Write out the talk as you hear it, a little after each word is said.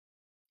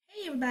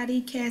Hey everybody,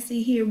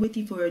 Cassie here with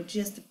you for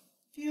just a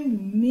few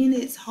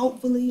minutes,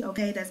 hopefully.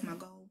 Okay, that's my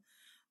goal.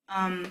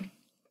 Um,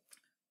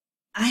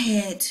 I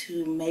had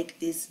to make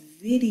this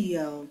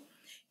video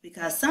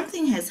because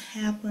something has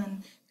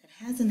happened that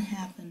hasn't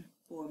happened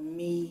for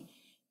me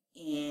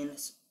in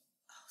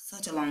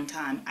such a long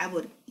time. I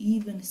would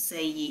even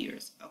say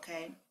years,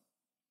 okay?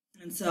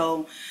 And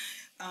so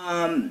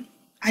um,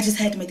 I just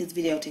had to make this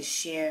video to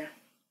share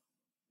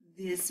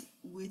this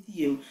with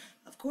you.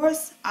 Of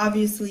course,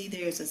 obviously,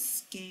 there's a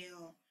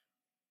scale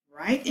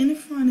right in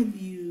front of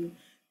you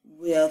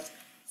with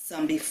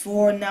some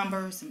before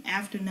numbers, some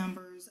after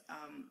numbers,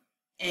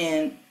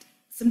 and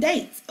some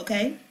dates,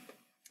 okay?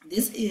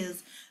 This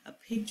is a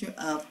picture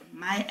of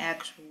my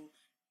actual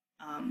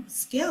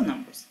scale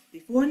numbers,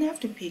 before and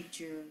after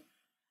picture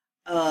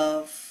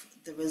of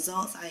the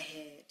results I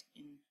had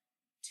in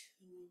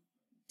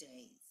 2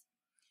 days.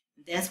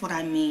 That's what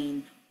I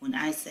mean when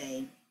I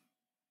say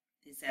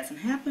this hasn't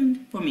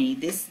happened for me.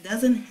 This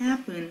doesn't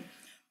happen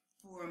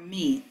for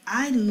me.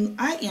 I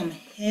am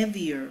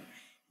heavier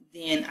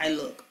than I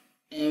look.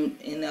 And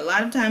a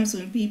lot of times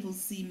when people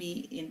see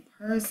me in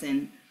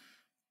person,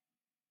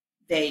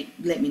 they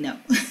let me know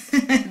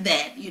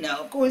that,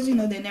 of course, they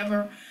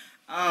never,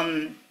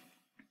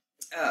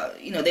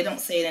 they don't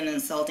say it in an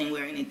insulting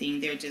way or anything.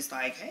 They're just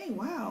like, hey,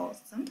 wow,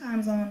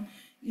 sometimes on,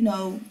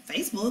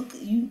 Facebook,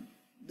 you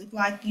look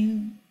like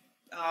you,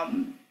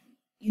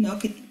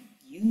 could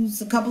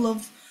use a couple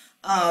of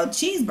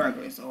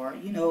cheeseburgers or,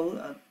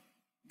 a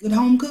good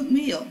home cooked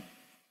meal.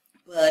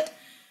 But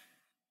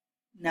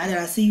now that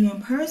I see you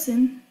in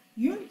person,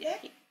 you're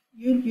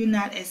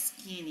not as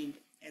skinny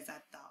as I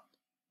thought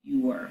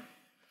you were.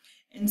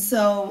 And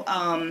so,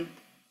 and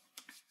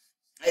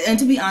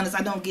to be honest,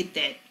 I don't get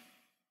that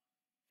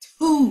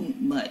too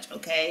much,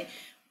 okay?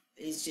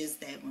 It's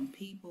just that when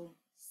people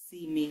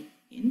see me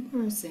in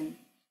person,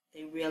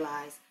 they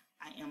realize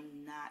I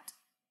am not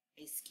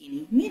a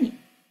skinny mini.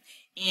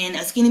 And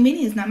a skinny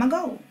mini is not my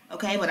goal,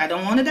 okay? But I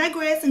don't want to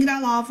digress and get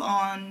all off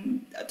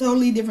on a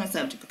totally different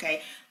subject,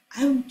 okay?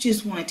 I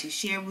just wanted to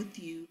share with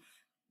you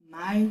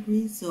my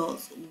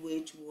results,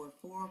 which were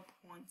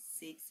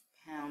 4.6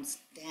 pounds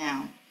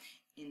down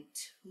in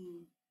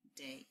 2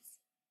 days.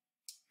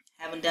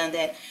 Haven't done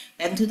that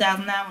back in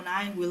 2009 when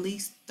I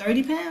released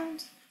 30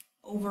 pounds.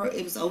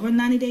 It was over a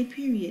 90-day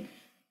period.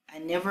 I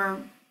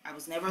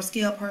was never a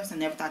scale person.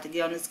 I never thought to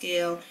get on the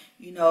scale.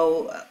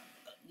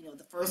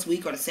 The first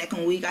week or the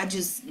second week, I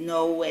just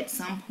know at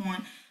some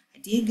point I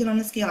did get on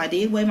the scale. I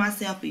did weigh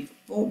myself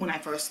before when I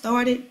first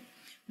started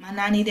my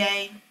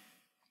 90-day,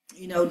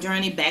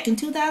 journey back in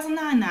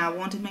 2009. Now I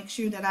want to make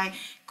sure that I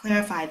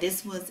clarify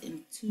this was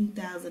in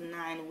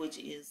 2009, which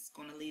is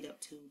going to lead up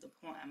to the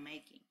point I'm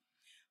making.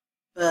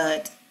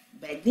 But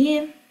back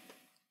then,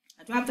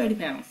 I dropped 30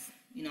 pounds.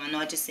 I know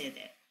I just said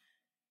that.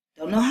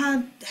 Don't know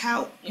how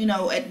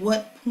at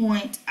what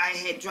point I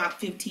had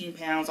dropped 15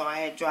 pounds or I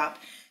had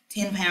dropped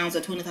 10 pounds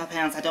or 25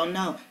 pounds. I don't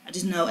know. I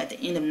just know at the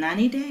end of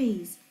 90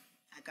 days,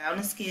 I got on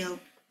the scale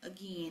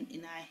again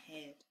and I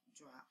had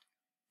dropped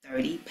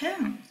 30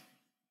 pounds.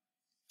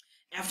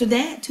 After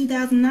that,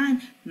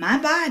 2009, my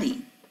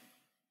body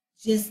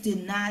just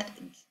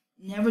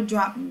never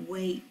dropped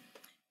weight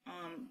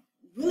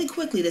really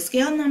quickly. The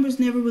scale numbers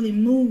never really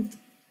moved,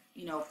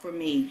 for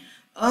me.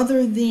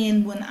 Other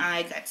than when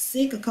I got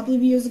sick a couple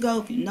of years ago.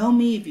 If you know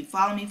me, if you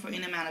follow me for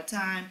any amount of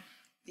time,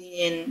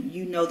 then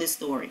you know this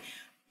story.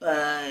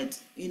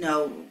 But,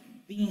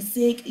 being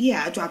sick,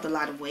 yeah, I dropped a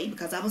lot of weight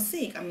because I was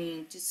sick. I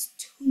mean, just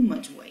too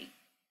much weight,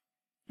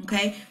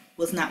 okay,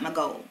 was not my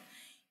goal.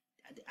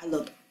 I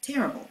looked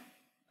terrible,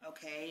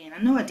 okay, and I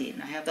know I did.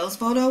 And I have those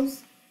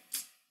photos,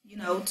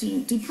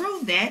 to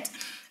prove that.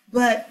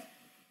 But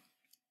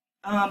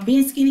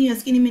being skinny, a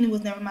skinny mini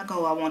was never my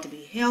goal. I want to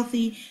be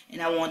healthy,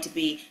 and I want to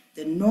be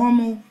the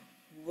normal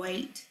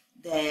weight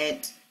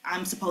that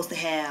I'm supposed to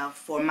have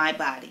for my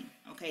body,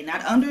 okay,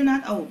 not under,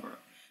 not over,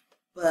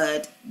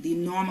 but the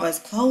normal, as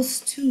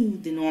close to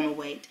the normal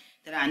weight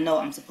that I know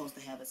I'm supposed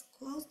to have, as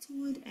close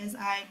to it as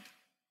I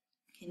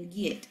can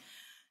get.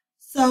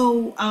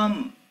 So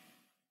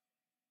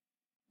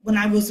when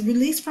I was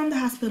released from the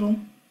hospital,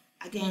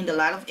 I gained a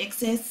lot of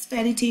excess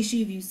fatty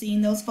tissue. If you've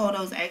seen those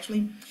photos,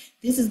 actually,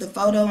 this is the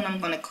photo, and I'm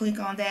going to click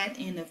on that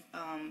in a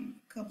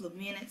couple of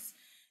minutes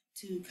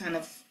to kind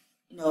of,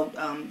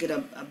 get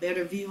a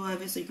better view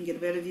of it, so you can get a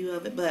better view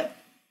of it. But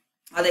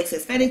all the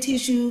excess fatty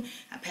tissue,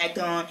 I packed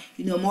on,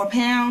 more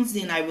pounds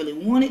than I really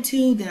wanted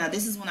to. Then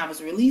this is when I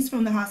was released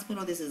from the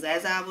hospital. This is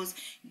as I was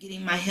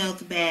getting my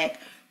health back.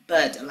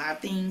 But a lot of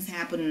things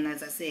happened, and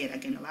as I said, I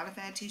gained a lot of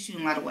fat tissue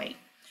and a lot of weight.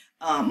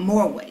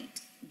 More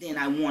weight than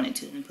I wanted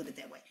to, let me put it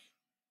that way.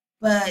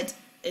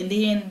 And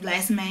then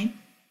last May,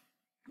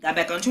 got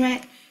back on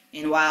track.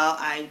 And while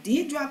I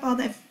did drop all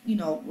that,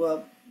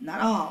 well,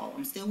 not all,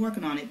 I'm still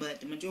working on it, but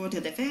the majority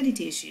of the fatty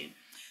tissue,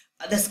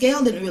 the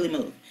scale didn't really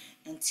move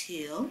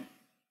until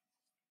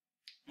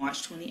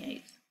March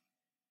 28th.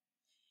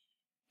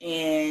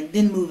 And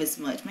didn't move as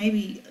much,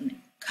 maybe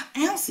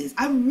ounces.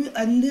 I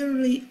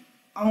literally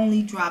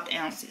only dropped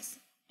ounces.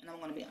 And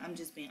I'm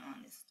just being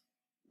honest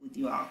with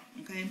you all,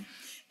 okay?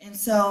 And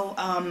so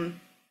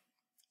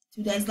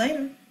 2 days later,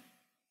 got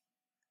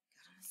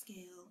on the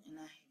scale and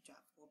I had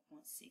dropped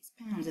 4.6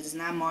 pounds. It is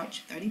now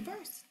March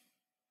 31st,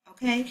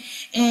 okay?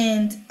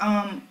 And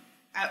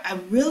I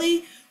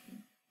really,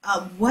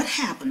 what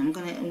happened?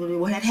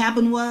 What had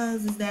happened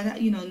is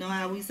that, know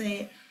how we say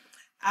it?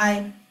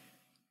 I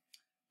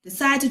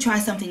decided to try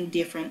something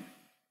different.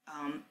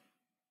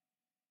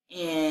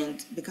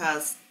 And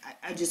because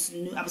I just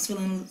knew I was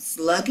feeling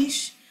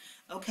sluggish,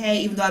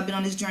 okay, even though I've been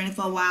on this journey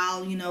for a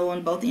while,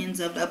 on both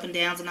ends of the up and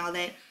downs and all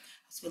that, I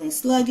was feeling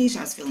sluggish,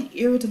 I was feeling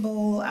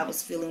irritable, I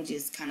was feeling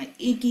just kind of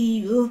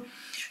icky, ugh.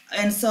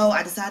 And so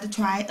I decided to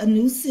try a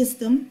new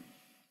system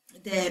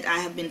that I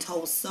have been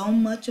told so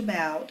much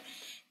about,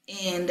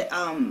 and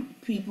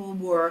people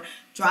were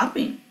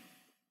dropping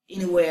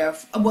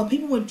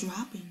people were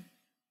dropping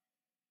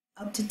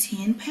up to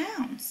 10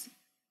 pounds.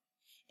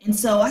 And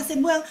so I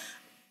said, well,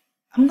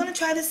 I'm going to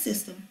try this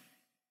system,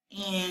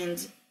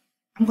 and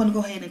I'm going to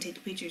go ahead and take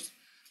the pictures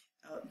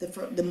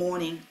the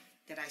morning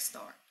that I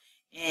start.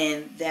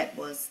 And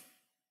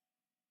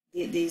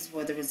these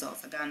were the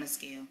results. I got on the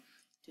scale.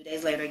 2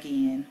 days later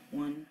again,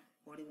 141.8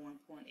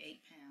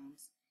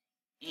 pounds.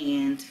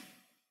 And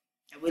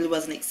I really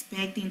wasn't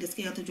expecting the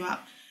scale to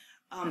drop.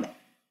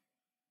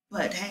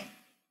 But hey,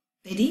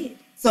 they did.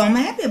 So I'm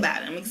happy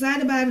about it. I'm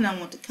excited about it, and I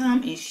want to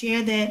come and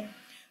share that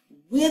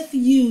with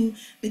you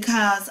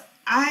because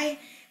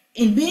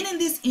in being in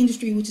this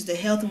industry, which is the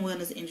health and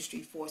wellness industry,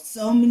 for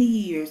so many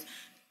years,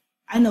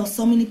 I know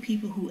so many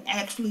people who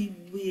actually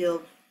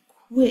will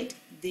quit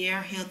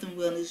their health and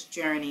wellness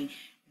journey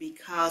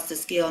because the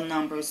scale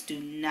numbers do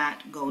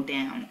not go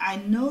down. I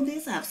know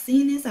this. I've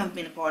seen this. I've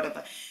been a part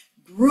of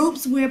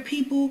groups where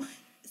people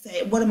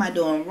say, what am I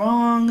doing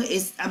wrong?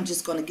 I'm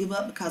just going to give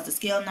up because the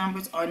scale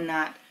numbers are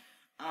not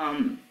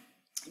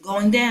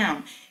going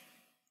down.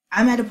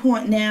 I'm at a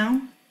point now,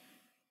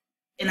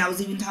 and I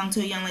was even talking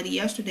to a young lady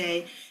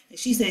yesterday, and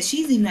she said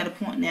she's even at a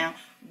point now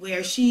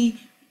where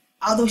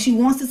although she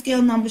wants the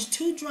scale numbers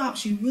to drop,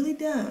 she really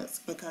does,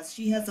 because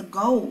she has a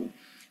goal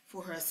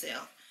for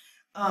herself,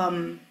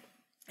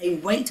 a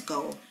weight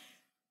goal.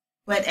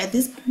 But at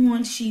this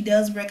point, she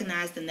does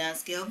recognize the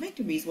non-scale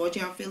victories. What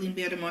you are feeling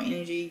better, more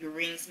energy, your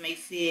rings may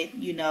fit,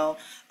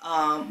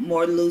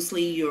 more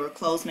loosely, your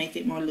clothes may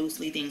fit more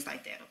loosely, things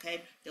like that,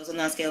 okay? Those are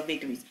non-scale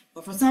victories.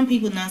 But for some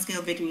people,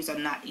 non-scale victories are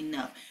not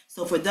enough.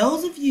 So for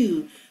those of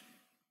you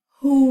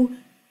who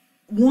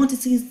want to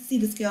see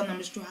the scale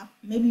numbers drop,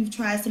 maybe you've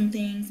tried some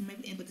things,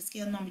 but the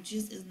scale number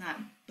just is not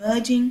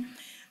budging.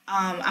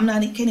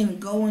 Can't even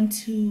go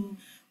into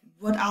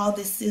what all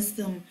this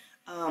system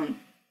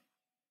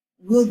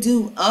will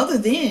do other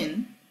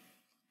than,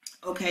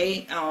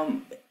 okay,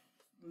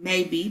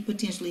 maybe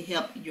potentially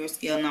help your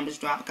scale numbers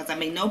drop, because I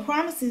make no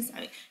promises.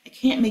 I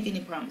can't make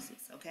any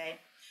promises, okay?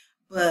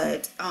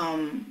 But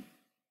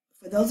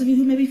for those of you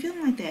who may be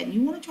feeling like that and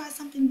you want to try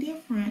something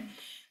different,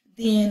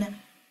 then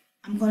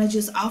I'm going to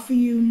just offer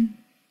you,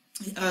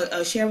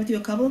 share with you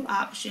a couple of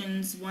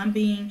options. One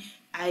being,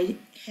 I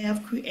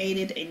have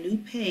created a new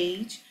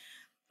page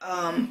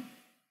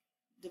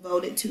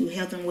devoted to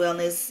health and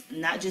wellness,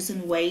 not just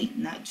in weight,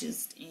 not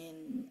just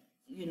in,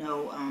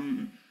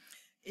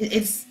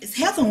 it's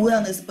health and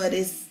wellness, but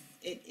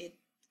it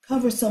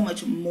covers so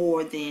much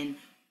more than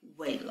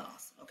weight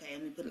loss. Okay,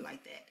 let me put it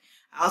like that.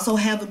 I also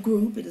have a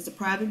group. It is a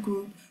private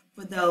group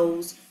for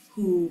those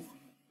who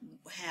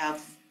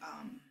have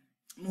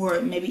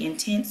more maybe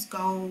intense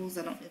goals.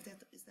 I don't know if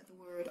is that the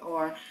word,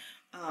 or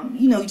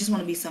you just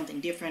want to be something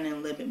different and a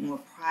little bit more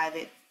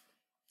private.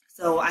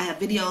 So I have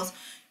videos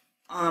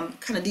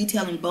kind of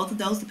detailing both of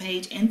those, the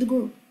page and the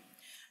group.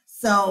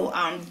 So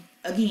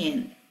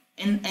again,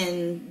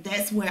 and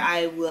that's where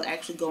I will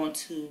actually go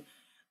into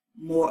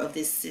more of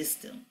this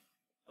system,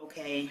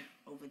 okay,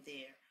 over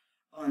there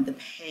on the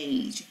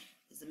page.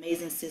 This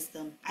amazing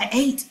system. I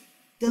ate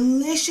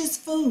delicious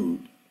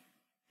food,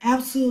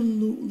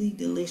 absolutely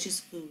delicious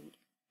food.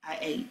 I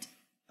ate,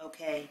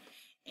 okay.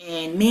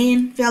 And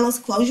men, fellas,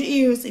 close your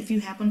ears if you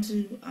happen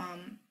to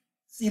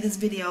see this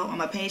video on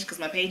my page, because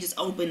my page is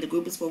open. The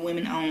group is for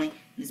women only, and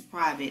it's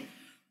private.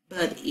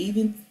 But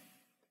even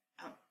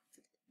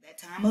that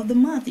time of the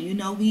month,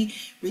 we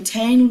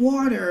retain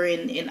water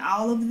and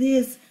all of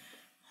this,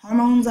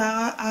 hormones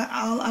are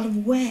all out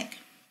of whack.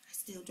 I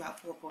still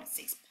dropped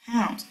 4.6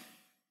 pounds.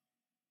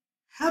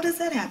 How does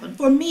that happen?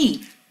 For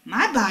me,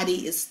 my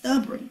body is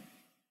stubborn.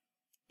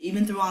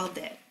 Even through all of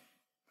that,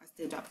 I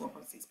still dropped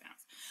 4.6 pounds.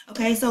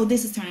 Okay, so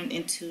this is turning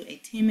into a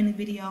 10-minute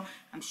video.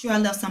 I'm sure I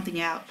left something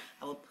out.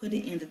 I will put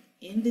it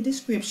in the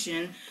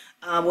description.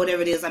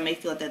 Whatever it is I may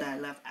feel that I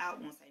left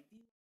out once I